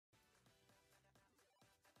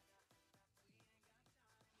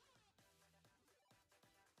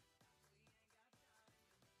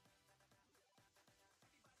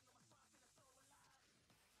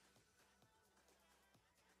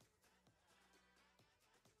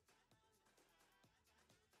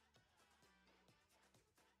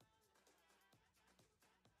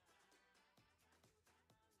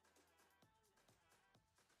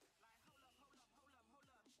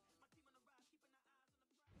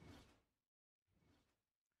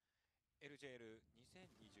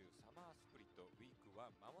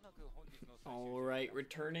Alright,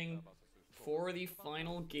 returning for the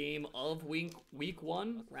final game of week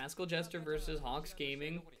 1, Rascal Jester versus Hawks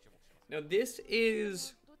Gaming. Now this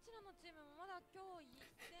is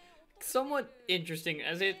somewhat interesting,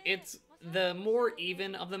 as it's the more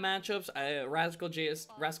even of the matchups.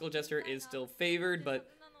 Rascal Jester is still favored, but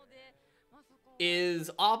is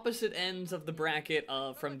opposite ends of the bracket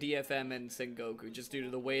from DFM and Sengoku, just due to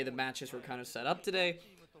the way the matches were kind of set up today.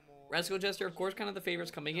 Rascal Jester, of course, kind of the favorites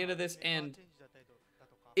coming into this, and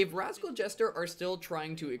if Rascal Jester are still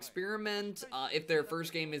trying to experiment, if their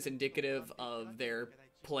first game is indicative of their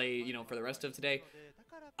play, you know, for the rest of today,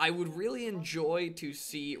 I would really enjoy to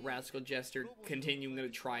see Rascal Jester continuing to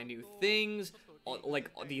try new things, like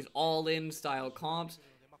these all-in style comps,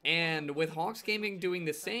 and with Hawks Gaming doing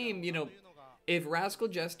the same, you know, if Rascal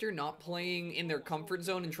Jester not playing in their comfort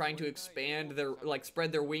zone and trying to expand their, like,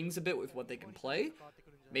 spread their wings a bit with what they can play,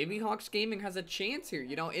 maybe Hawks Gaming has a chance here.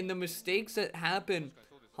 You know, in the mistakes that happen,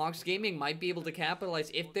 Hawks Gaming might be able to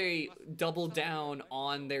capitalize if they double down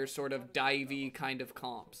on their sort of divey kind of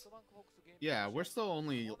comps. Yeah, we're still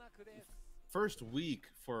only first week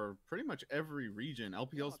for pretty much every region.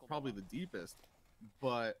 LPL is probably the deepest,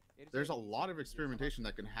 but there's a lot of experimentation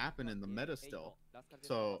that can happen in the meta still.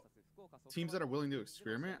 So teams that are willing to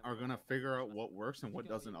experiment are going to figure out what works and what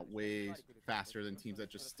doesn't way faster than teams that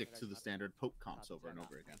just stick to the standard poke comps over and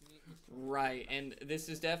over again. Right, and this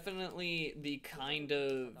is definitely the kind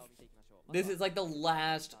of... This is like the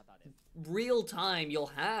last real time you'll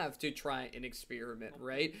have to try an experiment,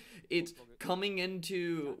 right? It's coming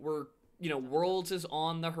into... You know, Worlds is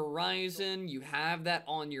on the horizon, you have that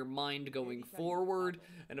on your mind going forward,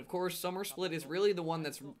 and of course Summer Split is really the one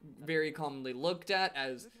that's very commonly looked at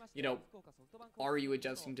as, you know, are you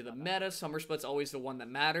adjusting to the meta? Summer Split's always the one that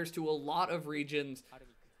matters to a lot of regions,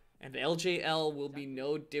 and LJL will be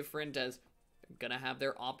no different, as they're gonna have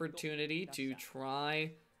their opportunity to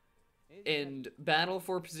try and battle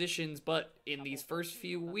for positions, but in these first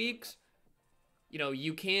few weeks, you know,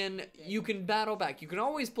 you can battle back. You can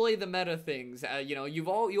always play the meta things. You know, you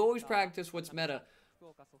always practice what's meta.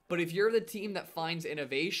 But if you're the team that finds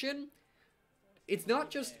innovation, it's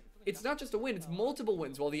not just a win. It's multiple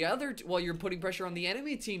wins. While you're putting pressure on the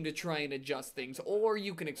enemy team to try and adjust things, or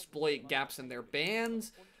you can exploit gaps in their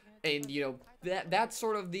bans, and you know that's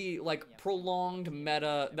sort of the like prolonged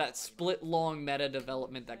meta, that split long meta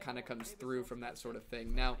development that kind of comes through from that sort of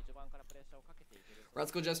thing. Now,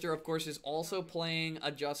 Rascal Jester, of course, is also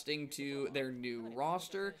adjusting to their new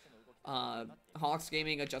roster. Hawks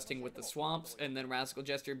Gaming adjusting with the Swamps, and then Rascal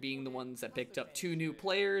Jester being the ones that picked up 2 new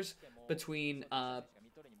players between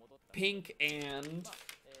Pink and...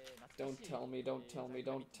 Don't tell me,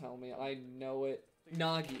 I know it.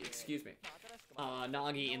 Nagi, excuse me.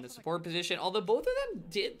 Nagi in the support position, although both of them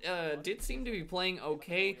did seem to be playing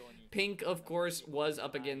okay. Pink, of course, was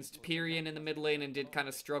up against Pyrian in the mid lane and did kind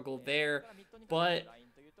of struggle there. But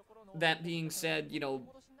that being said, you know,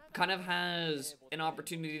 kind of has an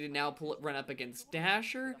opportunity to now run up against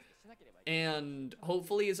Dasher, and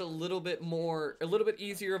hopefully is a little bit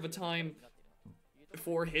easier of a time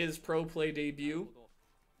for his pro play debut.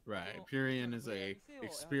 Right, Pyrian is a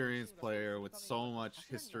experienced player with so much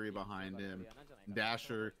history behind him.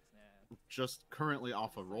 Dasher just currently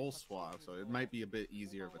off a role swap, so it might be a bit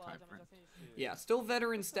easier of a time for him. Yeah, still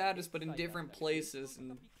veteran status, but in different places,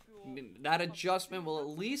 and that adjustment will at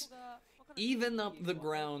least even up the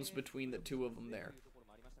grounds between the two of them there.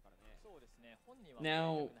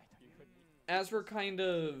 Now, as we're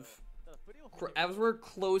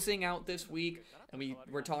closing out this week, and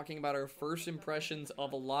we're talking about our first impressions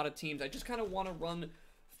of a lot of teams, I just kind of want to run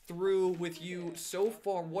through with you so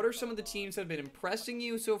far. What are some of the teams that have been impressing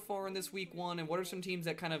you so far in this week 1, and what are some teams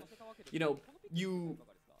that kind of, you know,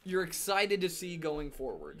 you're excited to see going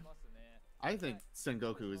forward? I think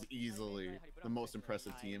Sengoku is easily the most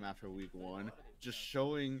impressive team after week 1, just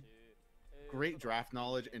showing great draft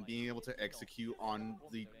knowledge and being able to execute on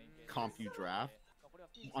the comp you draft.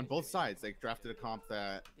 On both sides, they drafted a comp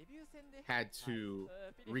that had to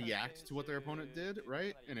react to what their opponent did,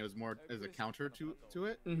 right? And it was more as a counter to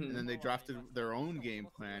it. And then they drafted their own game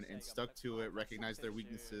plan and stuck to it, recognized their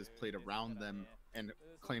weaknesses, played around them, and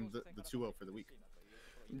claimed the 2-0 for the week.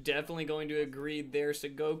 Definitely going to agree there.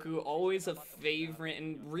 Sengoku, always a favorite,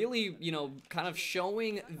 and really, you know, kind of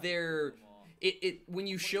showing their... when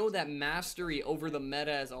you show that mastery over the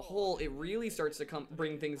meta as a whole, it really starts to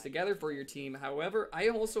bring things together for your team. However, I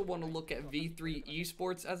also want to look at V3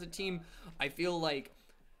 Esports as a team. I feel like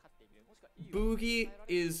Boogie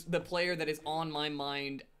is the player that is on my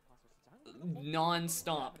mind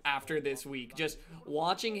non-stop after this week. Just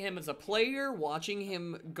watching him as a player, watching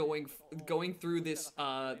him going through this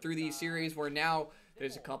through these series where now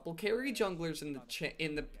there's a couple carry junglers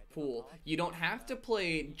in the pool. You don't have to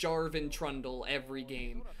play Jarvan Trundle every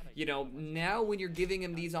game. You know, now when you're giving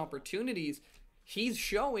him these opportunities, he's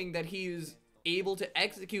showing that he's able to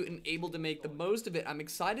execute and able to make the most of it. I'm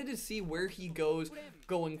excited to see where he goes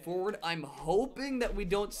going forward. I'm hoping that we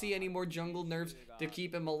don't see any more jungle nerfs to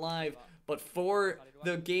keep him alive. But for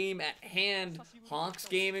the game at hand, Hawks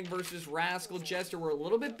Gaming versus Rascal Jester, we're a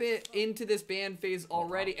little bit into this ban phase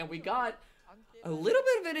already, and we got a little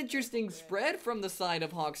bit of an interesting spread from the side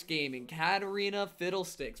of Hawks Gaming. Katarina,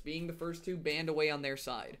 Fiddlesticks being the first two banned away on their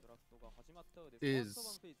side.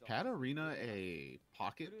 Is Katarina a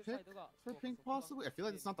pocket pick for Pink, possibly? I feel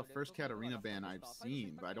like it's not the first Katarina ban I've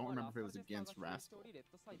seen, but I don't remember if it was against Rascal.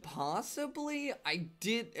 Possibly. I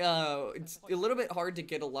did, it's a little bit hard to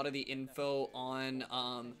get a lot of the info on,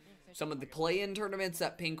 some of the play-in tournaments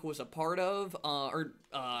that Pink was a part of,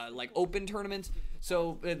 like open tournaments.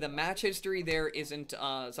 So the match history there isn't,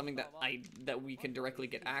 something that we can directly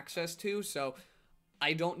get access to, so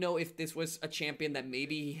I don't know if this was a champion that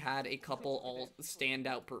maybe he had a couple all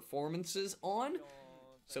standout performances on.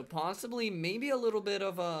 So possibly maybe a little bit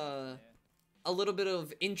of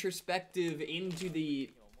introspective into the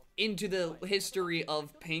history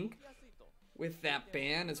of Pink with that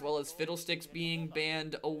ban, as well as Fiddlesticks being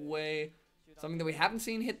banned away. Something that we haven't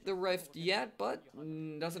seen hit the Rift yet, but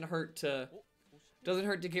doesn't hurt to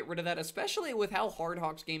get rid of that, especially with how hard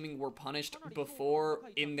Hawks Gaming were punished before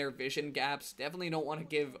in their vision gaps. Definitely don't want to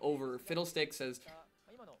give over Fiddlesticks, as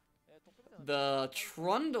the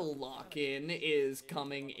Trundle lock-in is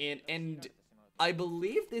coming in, and I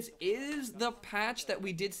believe this is the patch that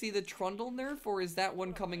we did see the Trundle nerf, or is that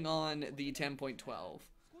one coming on the 10.12?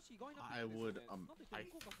 I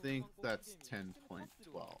think that's 10.12.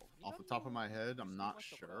 Off the top of my head, I'm not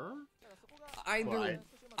sure.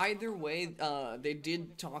 Either way, they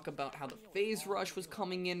did talk about how the phase rush was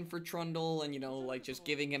coming in for Trundle, and, you know, like, just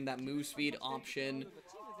giving him that move speed option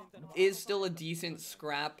is still a decent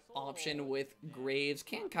scrap option with Graves.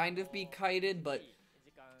 Can kind of be kited, but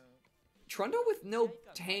Trundle with no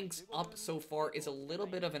tanks up so far is a little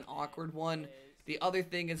bit of an awkward one. The other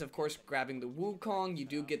thing is, of course, grabbing the Wukong. You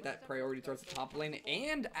do get that priority towards the top lane,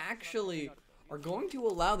 and actually are going to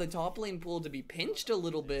allow the top lane pool to be pinched a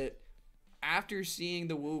little bit after seeing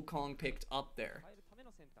the Wukong picked up there.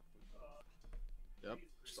 Yep,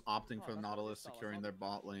 just opting for the Nautilus, securing their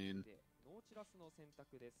bot lane.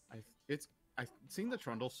 Seeing the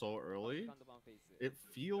Trundle so early, it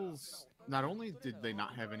feels, not only did they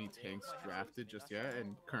not have any tanks drafted just yet,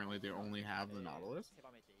 and currently they only have the Nautilus,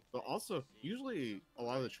 but also, usually a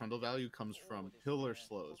lot of the Trundle value comes from pillar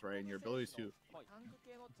slows, right? And your ability to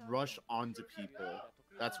rush onto people.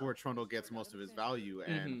 That's where Trundle gets most of his value,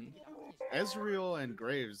 and Ezreal and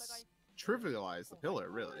Graves trivialize the pillar,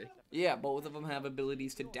 really. Yeah, both of them have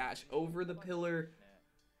abilities to dash over the pillar.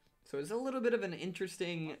 So it's a little bit of an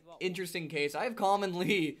interesting case. I've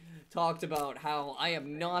commonly talked about how I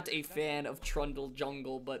am not a fan of Trundle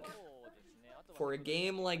jungle, but for a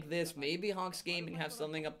game like this, maybe Hawks Gaming have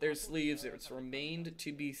something up their sleeves. It's remained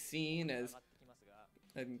to be seen, as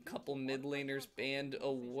a couple mid laners banned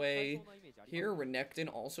away. Here, Renekton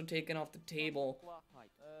also taken off the table.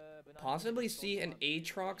 Possibly see an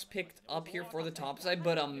Aatrox picked up here for the top side,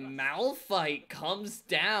 but a Malphite comes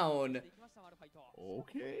down.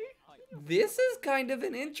 Okay. This is kind of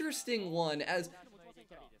an interesting one, as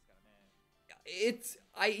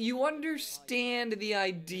you understand the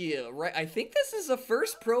idea, right? I think this is the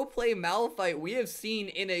first pro play Malphite we have seen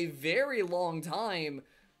in a very long time,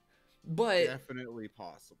 but definitely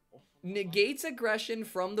possible. Negates aggression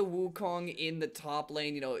from the Wukong in the top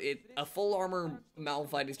lane. You know, a full armor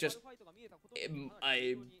Malphite is just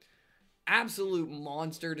a absolute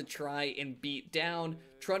monster to try and beat down.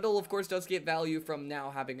 Trundle, of course, does get value from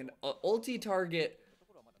now having an ulti target,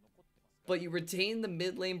 but you retain the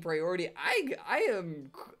mid lane priority. I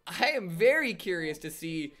am very curious to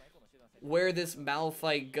see where this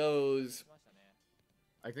Malphite goes.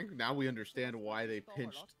 I think now we understand why they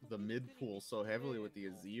pinched the mid pool so heavily with the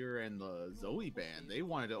Azir and the Zoe ban. They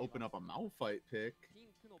wanted to open up a Malphite pick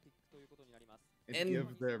and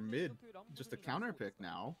give their mid just a counter pick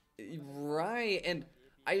now. Right, and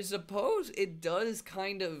I suppose it does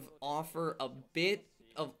kind of offer a bit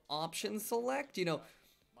of option select. You know,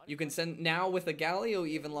 you can send, now with the Galio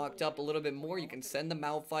even locked up a little bit more, you can send the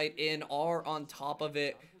Malphite in, or on top of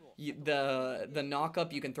it, the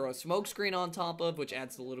knock-up you can throw a smoke screen on top of, which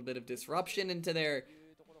adds a little bit of disruption into there.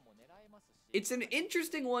 It's an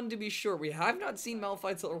interesting one to be sure. We have not seen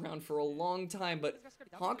Malphite around for a long time, but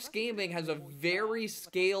Hawks Gaming has a very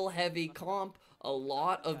scale-heavy comp, a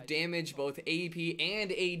lot of damage, both AP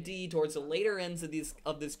and AD, towards the later ends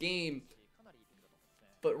of this game.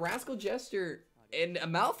 But Rascal Jester and a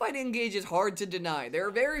Malphite engage is hard to deny. There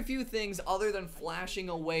are very few things other than flashing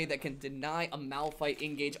away that can deny a Malphite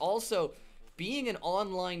engage. Also, being an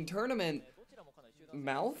online tournament,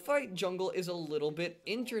 Malphite jungle is a little bit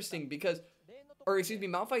interesting because, or excuse me,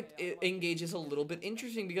 Malphite engage is a little bit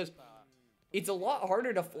interesting because it's a lot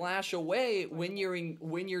harder to flash away when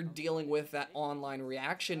you're dealing with that online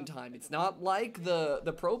reaction time. It's not like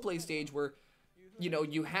the pro play stage where, you know,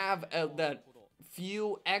 you have that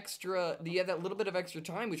little bit of extra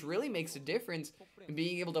time, which really makes a difference in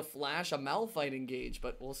being able to flash a Malphite engage.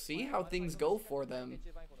 But we'll see how things go for them.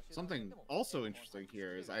 Something also interesting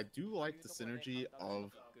here is I do like the synergy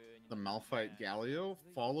of the Malphite Galio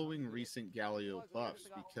following recent Galio buffs,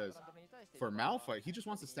 because for Malphite, he just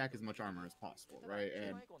wants to stack as much armor as possible, right?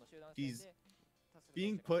 And he's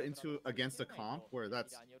being put against a comp where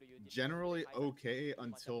that's generally okay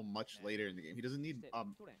until much later in the game. He doesn't need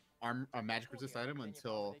a magic resist item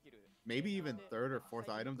until maybe even third or fourth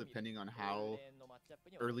item, depending on how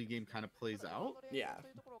early game kind of plays out. Yeah.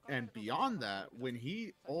 And beyond that, when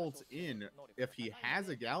he ults in, if he has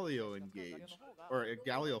a Galio engage or a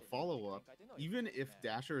Galio follow-up, even if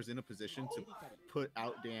Dasher is in a position to put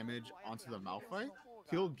out damage onto the Malphite,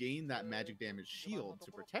 he'll gain that magic damage shield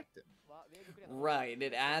to protect him. Right,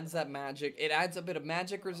 it adds that magic, it adds a bit of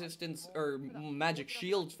magic resistance, or magic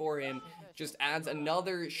shields for him, just adds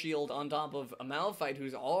another shield on top of a Malphite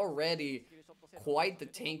who's already quite the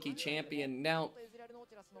tanky champion. Now,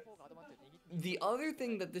 the other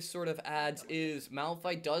thing that this sort of adds is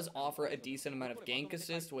Malphite does offer a decent amount of gank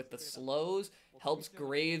assist with the slows, helps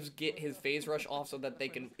Graves get his phase rush off so that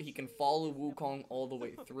he can follow Wukong all the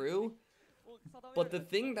way through. But the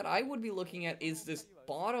thing that I would be looking at is this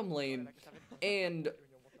bottom lane, and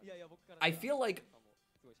I feel like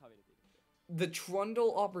the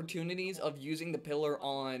Trundle opportunities of using the pillar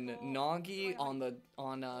on Nagi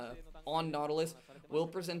on Nautilus will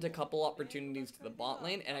present a couple opportunities to the bot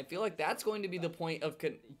lane, and I feel like that's going to be the point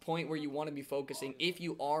where you want to be focusing if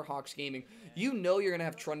you are Hawks Gaming. You know you're going to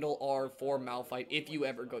have Trundle R for Malphite if you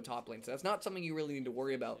ever go top lane, so that's not something you really need to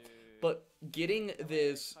worry about. But getting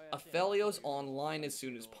this Aphelios online as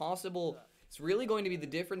soon as possible is really going to be the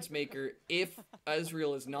difference maker if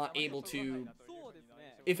Ezreal is not able to...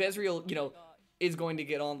 If Ezreal, you know, is going to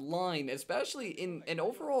get online, especially in an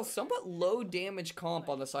overall somewhat low damage comp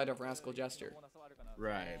on the side of Rascal Jester.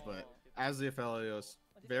 Right, but as the Aphelios,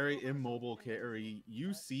 very immobile carry,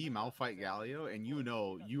 you see Malphite Galio, and you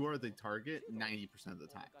know you are the target 90% of the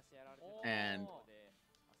time. And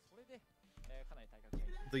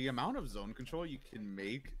the amount of zone control you can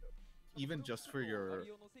make, even just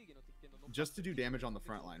to do damage on the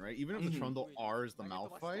front line, right? Even if the Trundle R's the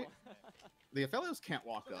Malphite, the Aphelios can't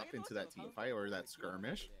walk up into that team fight or that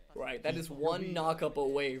skirmish. Right, that is one knock-up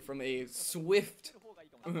away from a swift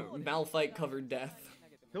Malphite-covered death.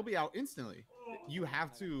 He'll be out instantly. You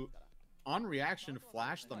have to, on reaction,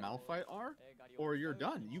 flash the Malphite R, or you're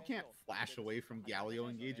done. You can't flash away from Galio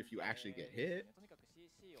engage if you actually get hit.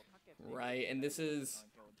 Right, and this is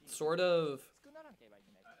sort of...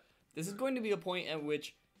 This is going to be a point at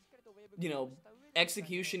which, you know,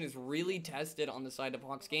 execution is really tested on the side of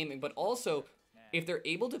Hawks Gaming, but also if they're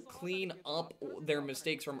able to clean up their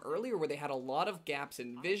mistakes from earlier where they had a lot of gaps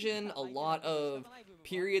in vision, a lot of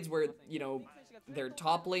periods where, you know, their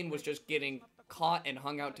top lane was just getting caught and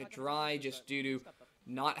hung out to dry just due to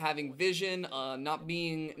not having vision, not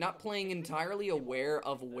playing entirely aware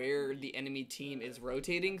of where the enemy team is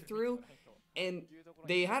rotating through, and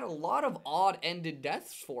they had a lot of odd-ended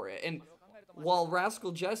deaths for it. And while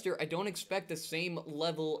Rascal Jester, I don't expect the same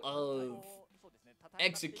level of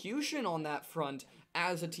execution on that front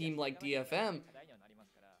as a team like DFM,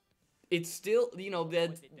 it's still, you know,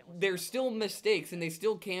 that there's still mistakes and they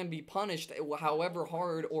still can be punished. However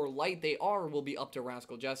hard or light they are will be up to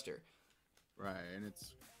Rascal Jester. Right, and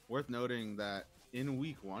it's worth noting that in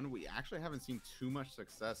week 1, we actually haven't seen too much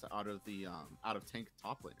success out of tank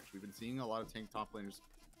top laners. We've been seeing a lot of tank top laners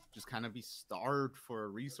just kind of be starved for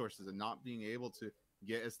resources and not being able to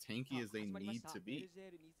get as tanky as they need to be.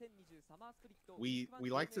 We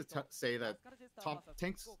like to say that top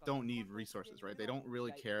tanks don't need resources, right? They don't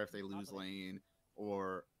really care if they lose lane,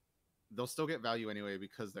 or they'll still get value anyway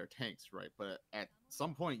because they're tanks, right? But at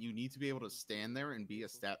some point, you need to be able to stand there and be a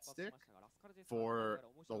stat stick for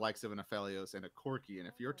the likes of an Aphelios and a Corki. And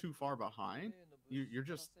if you're too far behind, you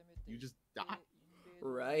just die.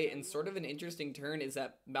 Right, and sort of an interesting turn is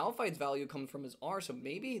that Malphite's value comes from his R, so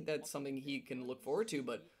maybe that's something he can look forward to,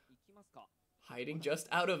 but hiding just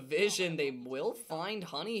out of vision, they will find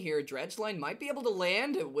Honey here. Dredgeline might be able to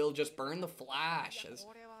land, it will just burn the flash, as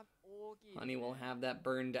Honey will have that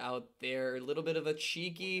burned out there. A little bit of a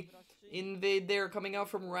cheeky invade there coming out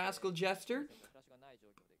from Rascal Jester.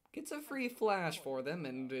 Gets a free flash for them,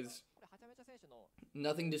 and is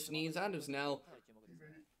nothing to sneeze at, as now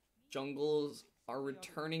jungles are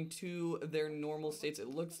returning to their normal states. It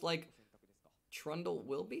looks like Trundle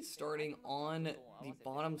will be starting on the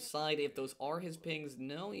bottom side if those are his pings.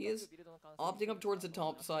 No, he is opting up towards the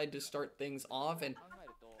top side to start things off, and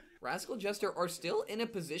Rascal Jester are still in a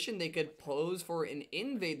position they could pose for an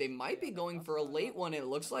invade. They might be going for a late one. It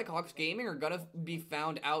looks like Hawks Gaming are gonna be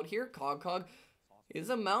found out here. Cog is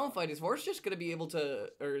a Malphite. Is Force just gonna be able to,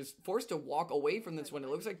 or is forced to walk away from this one? It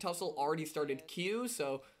looks like Tussle already started Q,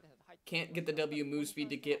 so can't get the W move speed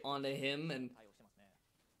to get onto him, and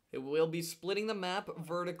it will be splitting the map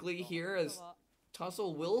vertically here, as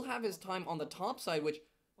Tussle will have his time on the top side, which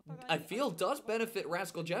I feel does benefit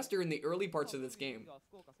Rascal Jester in the early parts of this game.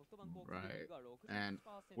 Right. And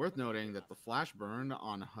worth noting that the flash burn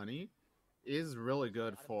on Honey is really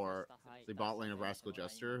good for the bot lane of Rascal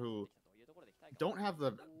Jester, who don't have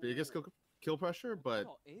the biggest kill pressure, but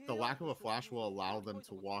the lack of a flash will allow them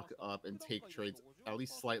to walk up and take trades at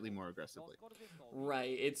least slightly more aggressively.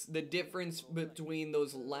 Right. It's the difference between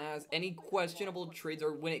those any questionable trades,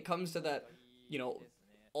 or when it comes to that, you know,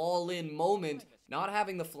 all-in moment, not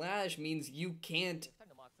having the flash means you can't,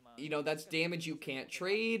 you know, that's damage you can't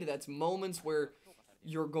trade. That's moments where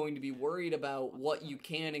you're going to be worried about what you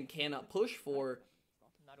can and cannot push for.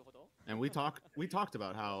 And we talked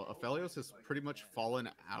about how Aphelios has pretty much fallen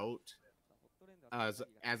out as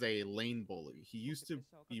a lane bully. He used to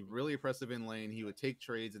be really oppressive in lane. He would take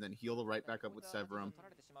trades and then heal right back up with Severum.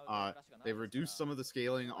 They've reduced some of the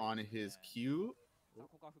scaling on his Q.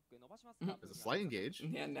 There's a slight engage.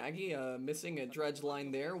 Yeah, Nagy missing a dredge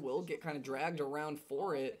line there. Will get kind of dragged around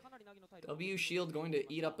for it. W shield going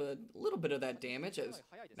to eat up a little bit of that damage, as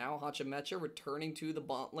now Hachimecha returning to the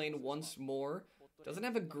bot lane once more. Doesn't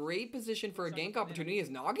have a great position for a gank opportunity, as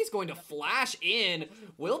Nagi's going to flash in.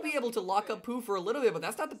 Will be able to lock up Pooh for a little bit, but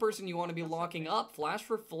that's not the person you want to be locking up. Flash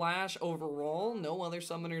for flash overall. No other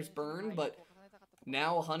summoners burned, but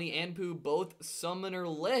now Honey and Pooh both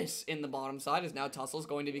summonerless in the bottom side, as now Tussle's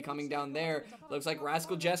going to be coming down there. Looks like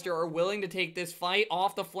Rascal Jester are willing to take this fight.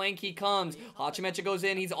 Off the flank he comes. Hachimecha goes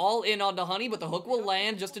in. He's all in onto Honey, but the hook will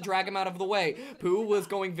land just to drag him out of the way. Pooh was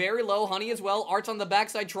going very low. Honey as well. Art's on the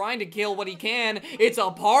backside trying to kill what he can. It's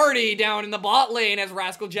a party down in the bot lane as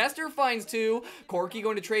Rascal Jester finds two. Corki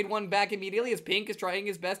going to trade one back immediately as Pink is trying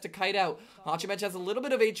his best to kite out. Hachimecha has a little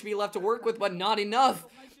bit of HP left to work with, but not enough,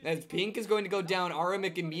 as Pink is going to go down.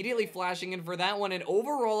 Aramic immediately flashing in for that one, and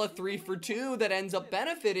overall a 3 for 2 that ends up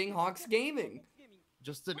benefiting Hawks Gaming.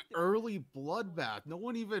 Just an early bloodbath. No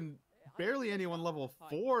one even, barely anyone level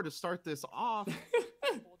 4 to start this off.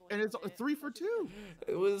 And it's a 3 for 2.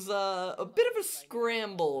 It was a bit of a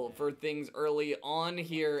scramble for things early on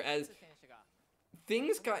here, as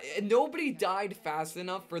nobody died fast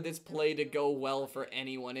enough for this play to go well for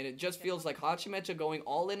anyone, and it just feels like Hachimecha going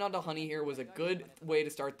all in onto Honey here was a good way to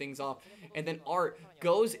start things off, and then Art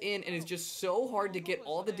goes in and is just so hard to get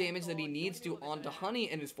all the damage that he needs to onto Honey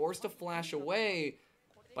and is forced to flash away.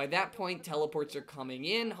 By that point, teleports are coming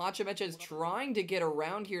in. Hachimecha is trying to get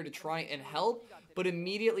around here to try and help, but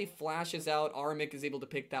immediately flashes out. Aramic is able to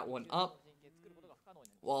pick that one up,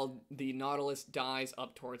 while the Nautilus dies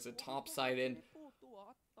up towards the top side, and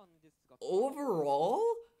overall,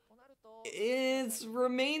 it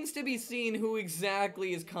remains to be seen who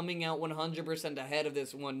exactly is coming out 100% ahead of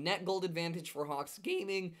this one. Net gold advantage for Hawks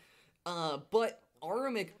Gaming, but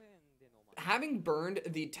Aramic, having burned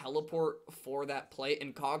the teleport for that play,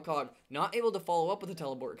 and Cog not able to follow up with the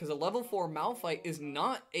teleport, because a level 4 Malphite is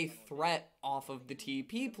not a threat off of the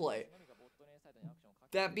TP play.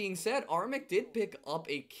 That being said, Aramic did pick up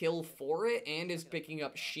a kill for it, and is picking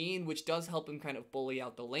up Sheen, which does help him kind of bully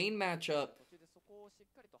out the lane matchup.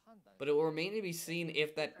 But it will remain to be seen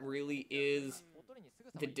if that really is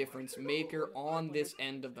the difference maker on this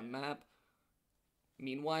end of the map.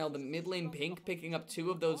 Meanwhile, the mid lane Pink picking up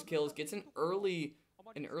 2 of those kills, gets an early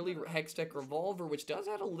Hextech Revolver, which does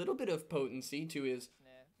add a little bit of potency to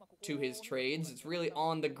his trades. It's really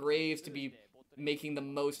on the Graves to be making the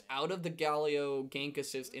most out of the Galio gank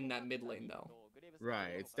assist in that mid lane, though.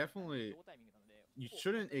 Right, it's definitely, you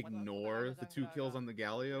shouldn't ignore the 2 kills on the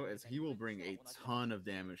Galio, as he will bring a ton of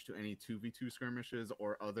damage to any 2v2 skirmishes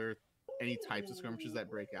or any types of skirmishes that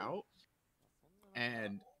break out.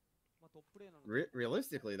 And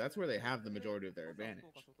realistically, that's where they have the majority of their advantage.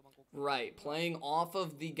 Right, playing off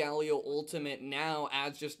of the Galio ultimate now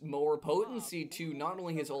adds just more potency to not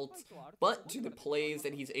only his ults, but to the plays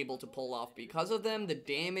that he's able to pull off because of them. The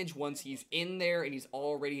damage once he's in there and he's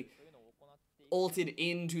already ulted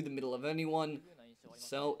into the middle of anyone.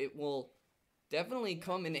 So it will definitely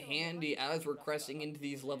come in handy as we're cressing into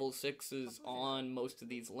these level 6s on most of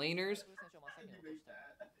these laners.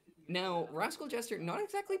 Now, Rascal Jester not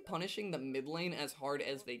exactly punishing the mid lane as hard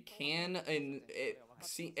as they can,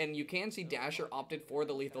 and you can see Dasher opted for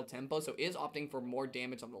the lethal tempo, so is opting for more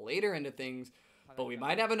damage on the later end of things. But we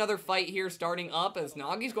might have another fight here starting up as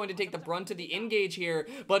Nagi's going to take the brunt of the engage here.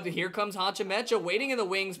 But here comes Hachimecha waiting in the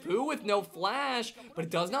wings. Pooh with no flash, but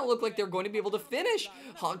it does not look like they're going to be able to finish.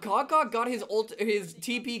 Kaka got his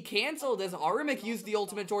TP canceled as Aramik used the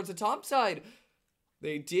ultimate towards the top side.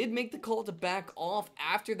 They did make the call to back off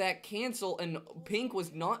after that cancel, and Pink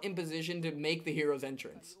was not in position to make the hero's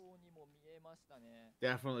entrance.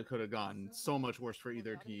 Definitely could have gone so much worse for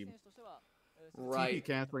either team. Right. TP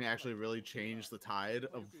canceling actually really changed the tide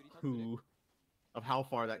of how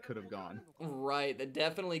far that could have gone. Right, that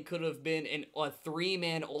definitely could have been a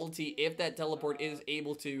 3-man ulti if that teleport is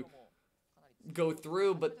able to go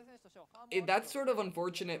through, but that's sort of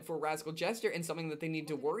unfortunate for Rascal Jester, and something that they need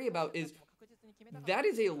to worry about is that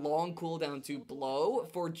is a long cooldown to blow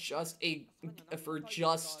for just a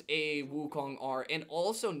Wukong R, and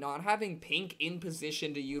also not having Pink in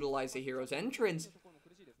position to utilize the hero's entrance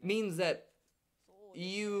means that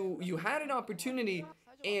you had an opportunity,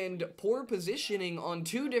 and poor positioning on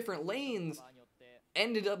 2 different lanes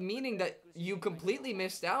ended up meaning that you completely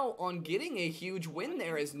missed out on getting a huge win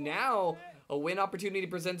there, as now a win opportunity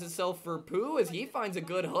presents itself for Pooh as he finds a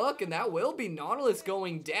good hook, and that will be Nautilus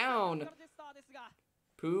going down.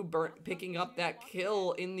 Pooh picking up that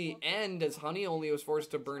kill in the end as Honey only was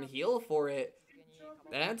forced to burn heal for it.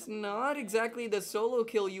 That's not exactly the solo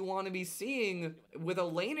kill you want to be seeing with a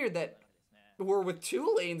laner that, or with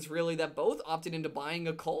 2 lanes really, that both opted into buying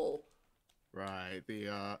a Cole. Right,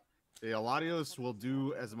 the Aladios will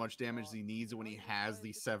do as much damage as he needs when he has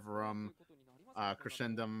the Severum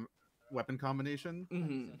Crescendum weapon combination.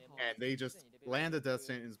 And they just land the Death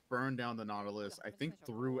Sentence, burn down the Nautilus, I think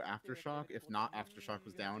through Aftershock. If not, Aftershock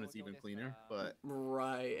was down, it's even cleaner. But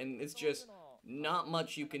right, and it's just not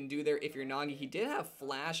much you can do there if you're Nagi. He did have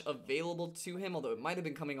Flash available to him, although it might have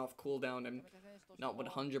been coming off cooldown. I'm not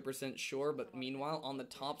 100% sure, but meanwhile, on the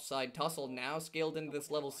top side, Tussle, now scaled into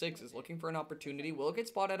this level 6, is looking for an opportunity. Will get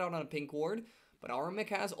spotted out on a pink ward, but Aramik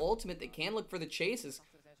has ultimate. They can look for the chases.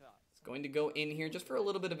 It's going to go in here just for a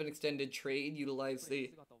little bit of an extended trade, utilize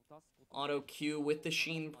the auto Q with the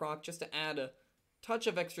Sheen proc just to add a touch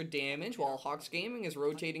of extra damage, while Hawks Gaming is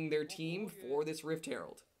rotating their team for this Rift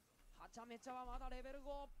Herald.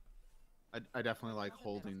 I definitely like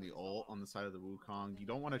holding the ult on the side of the Wukong. You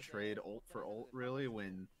don't want to trade ult for ult, really,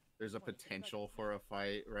 when there's a potential for a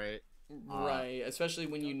fight, right? Right, especially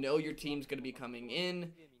when you know your team's going to be coming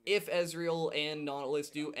in. If Ezreal and Nautilus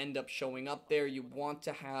do end up showing up there, you want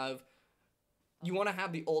to have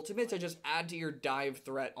the ultimate to just add to your dive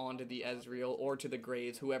threat onto the Ezreal or to the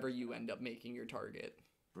Graves, whoever you end up making your target.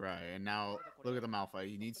 Right, and now look at the Malphite.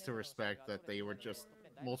 He needs to respect that they were just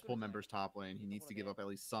multiple members top lane. He needs to give up at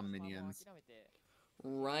least some minions.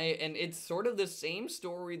 Right, and it's sort of the same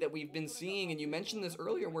story that we've been seeing, and you mentioned this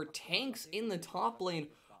earlier, where tanks in the top lane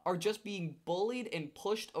are just being bullied and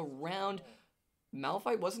pushed around.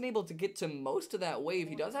 Malphite wasn't able to get to most of that wave.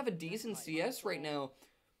 He does have a decent CS right now,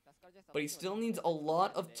 but he still needs a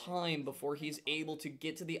lot of time before he's able to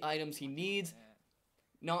get to the items he needs.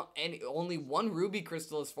 Only 1 Ruby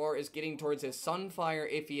Crystal as far as getting towards his Sunfire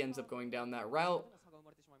if he ends up going down that route.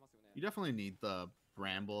 You definitely need the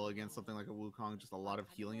Bramble against something like a Wukong. Just a lot of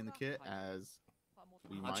healing in the kit, as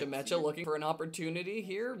we might see. Hachimecha looking for an opportunity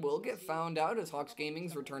here will get found out as Hawks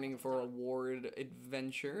Gaming's returning for a ward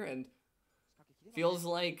adventure, and feels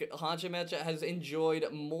like Hachimecha has enjoyed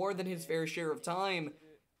more than his fair share of time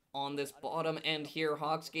on this bottom end here.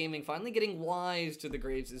 Hawks Gaming finally getting wise to the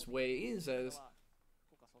Graves' ways, as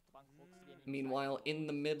meanwhile in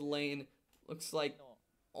the mid lane, looks like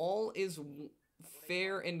all is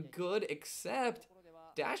fair and good, except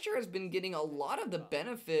Dasher has been getting a lot of the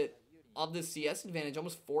benefit of the CS advantage,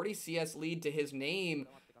 almost 40 CS lead to his name,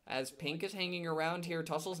 as Pink is hanging around here.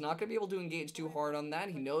 Tussle's not going to be able to engage too hard on that.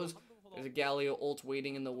 He knows there's a Galio ult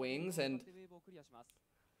waiting in the wings, and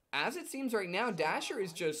as it seems right now, Dasher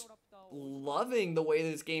is just loving the way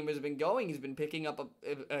this game has been going. He's been picking up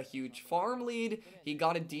a huge farm lead. He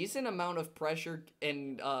got a decent amount of pressure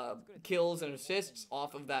and kills and assists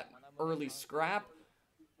off of that early scrap.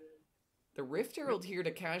 The Rift Herald here to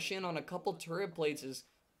cash in on a couple turret plates is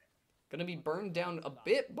going to be burned down a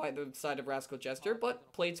bit by the side of Rascal Jester,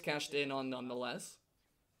 but plates cashed in on nonetheless.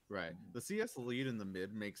 Right. The CS lead in the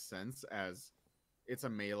mid makes sense as it's a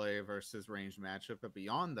melee versus ranged matchup, but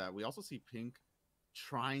beyond that, we also see Pink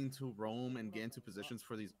trying to roam and get into positions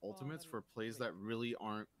for these ultimates for plays that really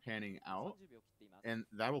aren't panning out, and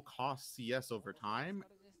that will cost CS over time.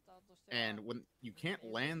 And when you can't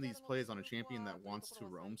land these plays on a champion that wants to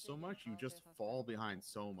roam so much, you just fall behind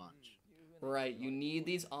so much. Right, you need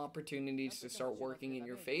these opportunities to start working in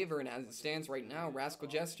your favor, and as it stands right now, Rascal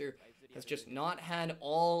Jester has just not had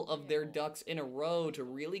all of their ducks in a row to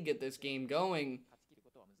really get this game going.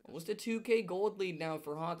 Almost a 2k gold lead now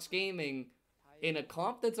for Hawks Gaming. In a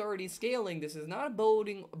comp that's already scaling, this is not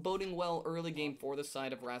boding well early game for the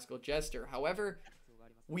side of Rascal Jester. However,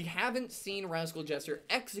 we haven't seen Rascal Jester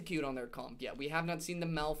execute on their comp yet. We have not seen the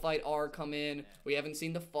Malphite R come in. We haven't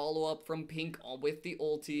seen the follow-up from Pink with the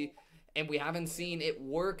ulti. And we haven't seen it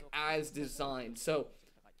work as designed. So,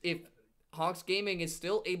 if Hawks Gaming is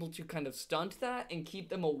still able to kind of stunt that and keep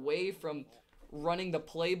them away from running the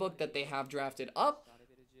playbook that they have drafted up,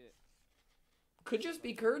 could just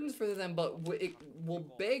be curtains for them, but it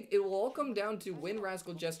will all come down to when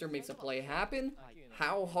Rascal Jester makes a play happen,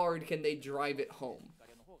 how hard can they drive it home.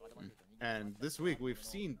 And this week, we've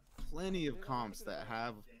seen plenty of comps that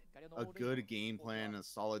have a good game plan, a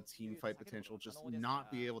solid team fight potential, just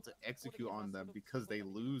not be able to execute on them because they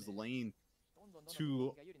lose lane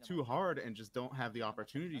too hard and just don't have the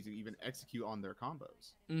opportunity to even execute on their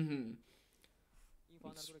combos.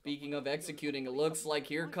 Speaking of executing, it looks like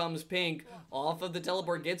here comes Pink off of the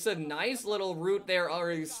teleport, gets a nice little route there,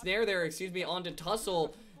 or snare there, excuse me, onto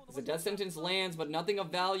Tussle. As the death sentence lands, but nothing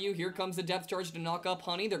of value. Here comes the depth charge to knock up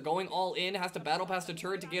Honey. They're going all in, has to battle past the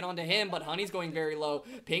turret to get onto him, but Honey's going very low.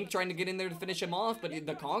 Pink trying to get in there to finish him off, but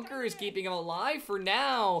the Conqueror is keeping him alive for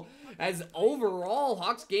now. As overall,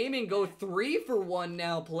 Hawks Gaming go 3 for 1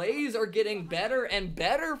 now. Plays are getting better and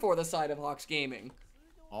better for the side of Hawks Gaming.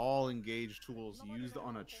 All engaged tools used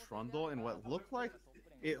on a Trundle, and what looked like,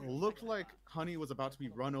 it looked like Honey was about to be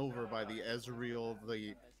run over by the Ezreal,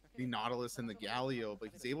 the Nautilus, and the Galio, but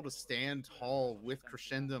he's able to stand tall with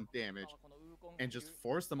crescendo damage and just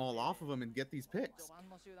force them all off of him and get these picks.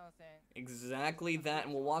 Exactly that,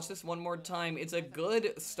 and we'll watch this one more time. It's a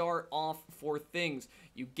good start off for things.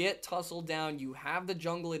 You get Tussle down, you have the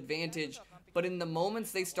jungle advantage, but in the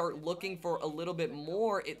moments they start looking for a little bit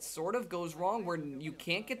more, it sort of goes wrong where you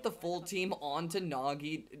can't get the full team onto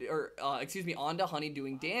Nagi, or onto Honey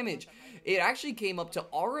doing damage. It actually came up to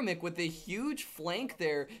Aramik with a huge flank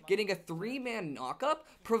there, getting a 3-man knockup,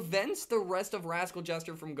 prevents the rest of Rascal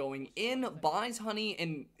Jester from going in, buys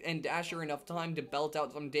Honey and Dasher enough time to belt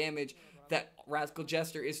out some damage that Rascal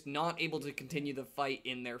Jester is not able to continue the fight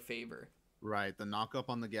in their favor. Right, the knockup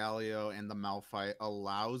on the Galio and the Malphite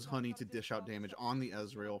allows Honey to dish out damage on the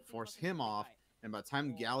Ezreal, force him off, and by the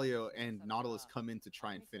time Galio and Nautilus come in to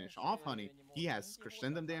try and finish off Honey, he has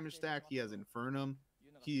Crescendum damage stack, he has Infernum,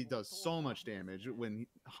 he does so much damage when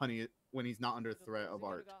he's not under threat of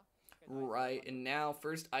Art. Right, and now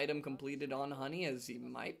first item completed on Honey as he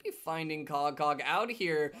might be finding Cog out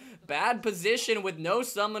here. Bad position with no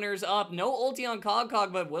summoners up, no ulti on Cog,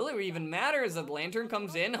 but will it even matter as the Lantern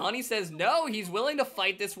comes in? Honey says no, he's willing to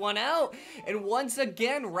fight this one out. And once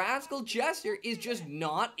again, Rascal Jester is just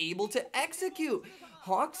not able to execute.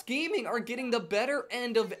 Hawks Gaming are getting the better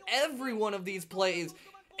end of every one of these plays,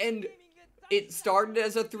 and it started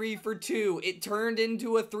as a 3 for 2. It turned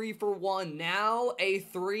into a 3 for 1. Now a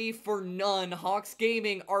 3 for none. Hawks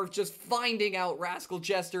Gaming are just finding out Rascal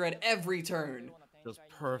Jester at every turn. Just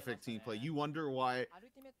perfect team play. You wonder why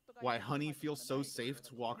Honey feels so safe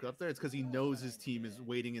to walk up there. It's because he knows his team is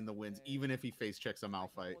waiting in the wings, even if he face checks a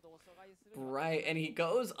Malphite. Right, and he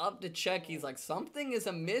goes up to check. He's like, something is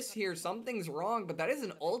amiss here. Something's wrong. But that is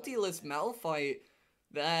an ulti-less Malphite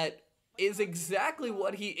that is exactly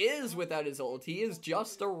what he is without his ult. He is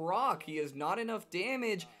just a rock. He has not enough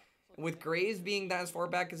damage. With Graves being that as far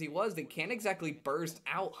back as he was, they can't exactly burst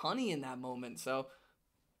out Honey in that moment. So,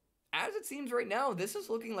 as it seems right now, this is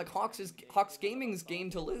looking like Hawks Gaming's game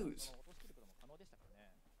to lose.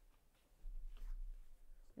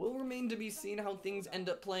 Will remain to be seen how things end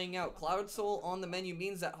up playing out. Cloud Soul on the menu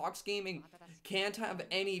means that Hawks Gaming can't have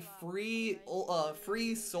any free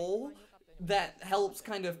soul that helps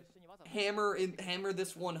kind of hammer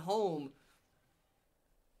this one home.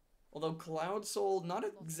 Although Cloud Soul, not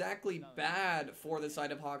exactly bad for the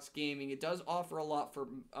side of Hawks Gaming. It does offer a lot for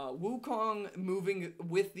Wukong moving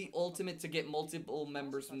with the ultimate to get multiple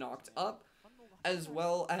members knocked up, as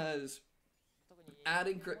well as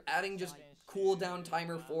adding just cooldown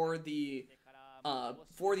timer for the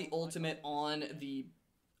ultimate on the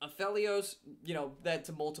Aphelios. You know,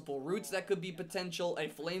 that's multiple routes that could be potential. A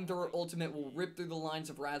flamethrower ultimate will rip through the lines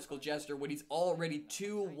of Rascal Jester when he's already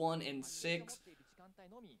 2, 1, and 6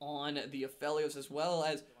 on the Aphelios, as well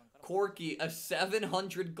as Corki, a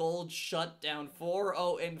 700 gold shutdown,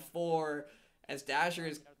 4-0 and 4, as Dasher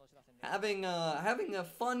is having a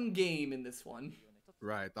fun game in this one.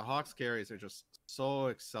 Right, the Hawks carries are just so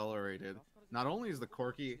accelerated. Not only is the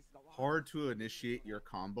Corki hard to initiate your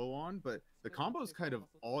combo on, but the combo is kind of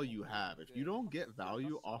all you have. If you don't get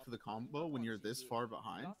value off of the combo when you're this far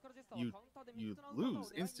behind, you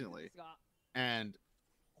lose instantly. And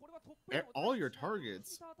all your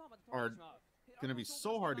targets are going to be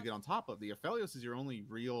so hard to get on top of. The Aphelios is your only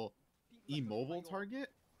real immobile target,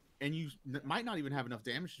 and you might not even have enough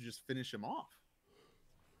damage to just finish him off.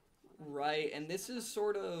 Right, and this is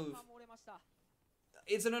sort of...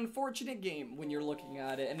 It's an unfortunate game when you're looking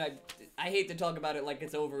at it, and I hate to talk about it like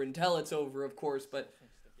it's over until it's over, of course, but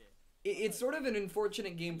it's sort of an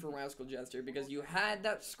unfortunate game for Rascal Jester, because you had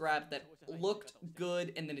that scrap that looked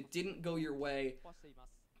good, and then it didn't go your way,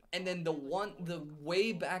 and then the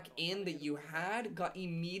way back in that you had got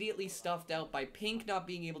immediately stuffed out by Pink not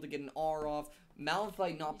being able to get an R off,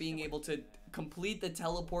 Malphite not being able to complete the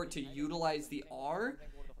teleport to utilize the R,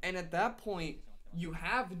 and at that point, you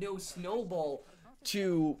have no snowball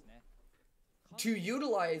to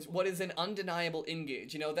utilize what is an undeniable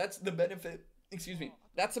engage. You know, that's the benefit, excuse me,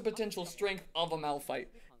 that's the potential strength of a Malphite,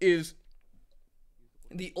 is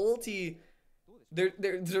the ulti,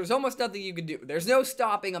 there's almost nothing you can do. There's no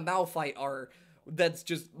stopping a Malphite R that's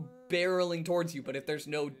just barreling towards you, but if there's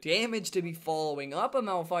no damage to be following up a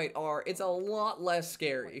Malphite R, it's a lot less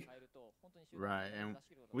scary. Right, and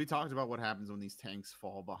we talked about what happens when these tanks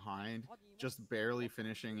fall behind, just barely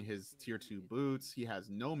finishing his tier 2 boots. He has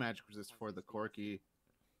no magic resist for the Corki,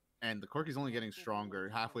 and the Corki's only getting stronger,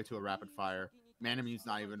 halfway to a rapid fire. Manamute's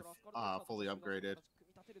not even fully upgraded.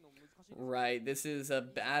 Right, this is a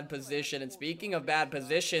bad position, and speaking of bad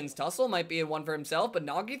positions, Tussle might be in one for himself, but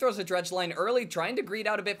Nagi throws a dredge line early, trying to greed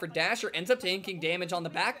out a bit for Dasher, ends up taking damage on the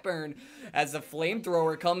backburn as the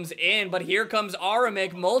flamethrower comes in, but here comes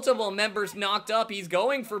Aramik, multiple members knocked up, he's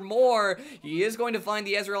going for more, he is going to find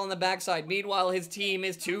the Ezreal on the backside, meanwhile his team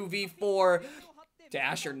is 2v4,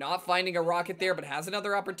 Dasher not finding a rocket there, but has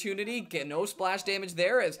another opportunity, get no splash damage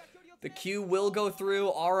there as the Q will go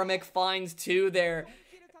through, Aramik finds 2 there.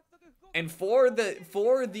 And for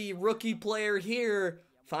the rookie player here,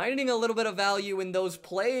 finding a little bit of value in those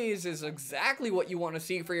plays is exactly what you want to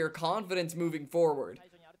see for your confidence moving forward.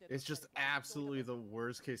 It's just absolutely the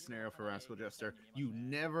worst case scenario for Rascal Jester. You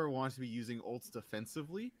never want to be using ults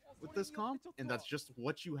defensively with this comp, and that's just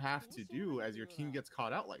what you have to do as your team gets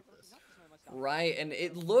caught out like this. Right, and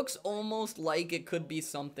it looks almost like it could be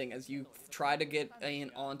something as you try to get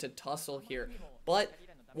in onto Tussle here. But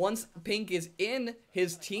once Pink is in,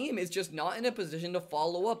 his team is just not in a position to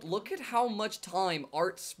follow up. Look at how much time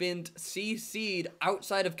Art spent CC'd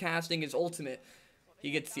outside of casting his ultimate. He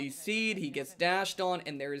gets CC'd, he gets dashed on,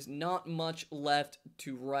 and there is not much left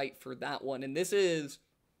to write for that one. And this is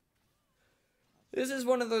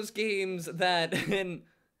one of those games that in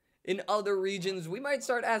other regions, we might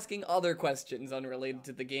start asking other questions unrelated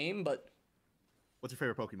to the game, but... What's your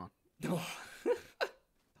favorite Pokemon?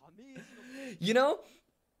 You know...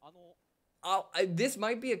 this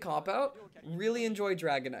might be a cop-out. Really enjoy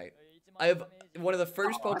Dragonite. I have one of the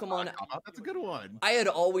first Pokemon. That's a good one. I had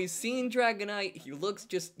always seen Dragonite. He looks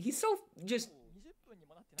he's so just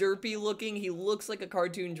derpy looking. He looks like a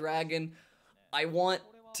cartoon dragon. I want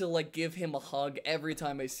to like give him a hug every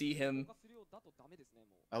time I see him.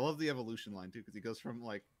 I love the evolution line too, because he goes from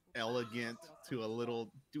like elegant to a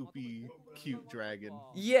little doopy cute dragon.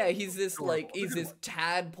 Yeah, he's this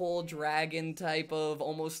tadpole dragon type of,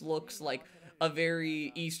 almost looks like a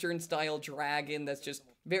very Eastern style dragon that's just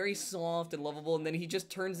very soft and lovable, and then he just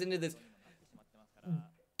turns into this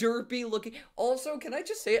derpy looking. Also, can I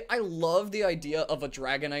just say, I love the idea of a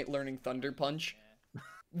Dragonite learning Thunder Punch.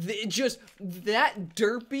 That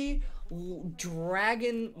derpy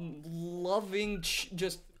dragon loving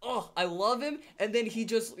oh, I love him. And then he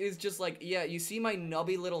just is just like, yeah, you see my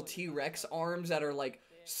nubby little T-Rex arms that are like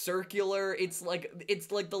circular. It's like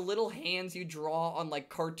the little hands you draw on like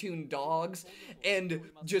cartoon dogs, and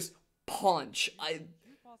just punch.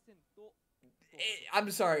 I'm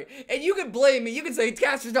sorry. And you can blame me. You can say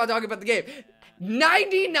Caster's not talking about the game.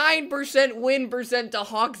 99% win percent to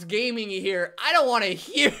Hawks Gaming here. I don't want to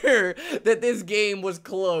hear that this game was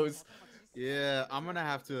close. Yeah, I'm gonna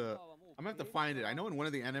have to find it. I know in one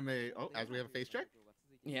of the anime. Oh, as we have a face check.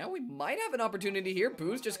 Yeah, we might have an opportunity here.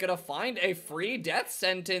 Boo's just gonna find a free death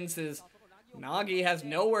sentence as Nagi has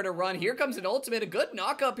nowhere to run. Here comes an ultimate. A good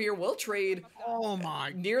knock-up here. Will trade. Oh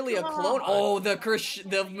my Nearly God. a clone. Oh,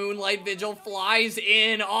 the Moonlight Vigil flies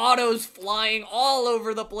in. Autos flying all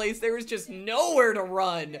over the place. There is just nowhere to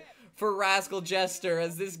run for Rascal Jester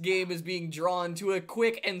as this game is being drawn to a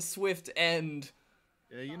quick and swift end.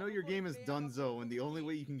 Yeah, you know your game is donezo, and the only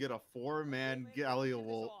way you can get a 4-man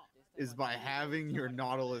Galliowalt is by having your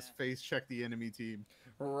Nautilus face check the enemy team.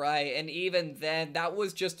 Right, and even then, that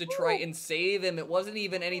was just to try and save him. It wasn't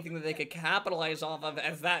even anything that they could capitalize off of,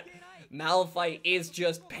 as that Malphite is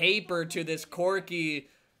just paper to this Corki.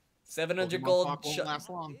 700 gold.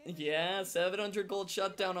 Yeah, 700 gold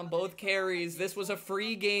shutdown on both carries. This was a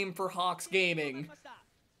free game for Hawks Gaming.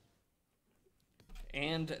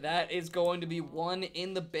 And that is going to be one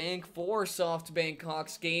in the bank for SoftBank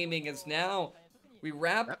Hawks Gaming, as now we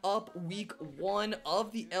wrap up week 1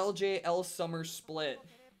 of the LJL Summer Split.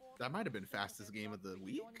 That might have been fastest game of the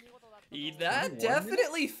week. That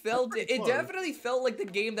definitely felt it. Definitely felt like the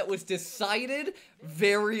game that was decided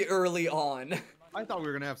very early on. I thought we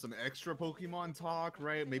were gonna have some extra Pokemon talk,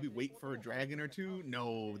 right? Maybe wait for a dragon or two.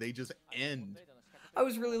 No, they just end. I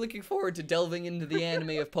was really looking forward to delving into the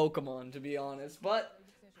anime of Pokemon, to be honest, but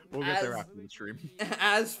we'll get there after the stream.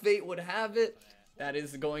 As fate would have it, that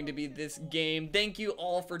is going to be this game. Thank you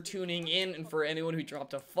all for tuning in, and for anyone who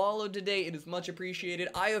dropped a follow today, it is much appreciated.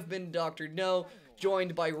 I have been Dr. No,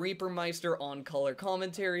 joined by Reaper Meister on color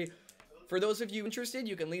commentary. For those of you interested,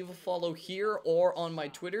 you can leave a follow here or on my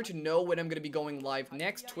Twitter to know when I'm going to be going live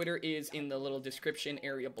next. Twitter is in the little description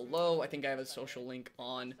area below. I think I have a social link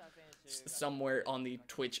on somewhere on the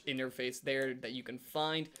Twitch interface there that you can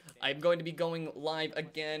find. I'm going to be going live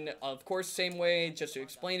again, of course, same way, just to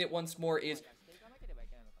explain it once more, is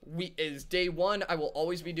day 1, I will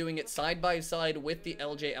always be doing it side by side with the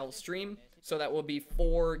LJL stream. So that will be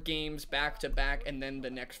 4 games back to back, and then the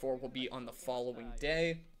next 4 will be on the following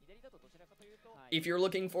day. If you're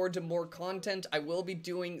looking forward to more content, I will be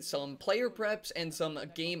doing some player preps and some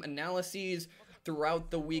game analyses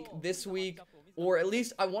throughout the week this week. Or at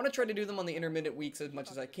least I want to try to do them on the intermittent weeks as much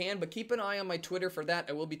as I can, but keep an eye on my Twitter for that.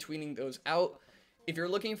 I will be tweeting those out. If you're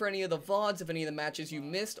looking for any of the VODs, if any of the matches you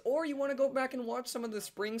missed, or you want to go back and watch some of the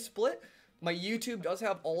spring split, my YouTube does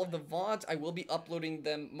have all of the VODs. I will be uploading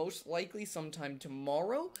them most likely sometime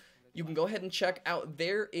tomorrow. You can go ahead and check out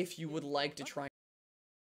there if you would like to try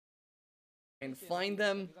and find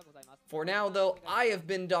them. For now, though, I have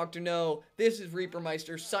been Dr. No. This is Reaper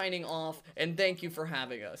Meister signing off, and thank you for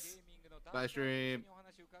having us. Bye, stream.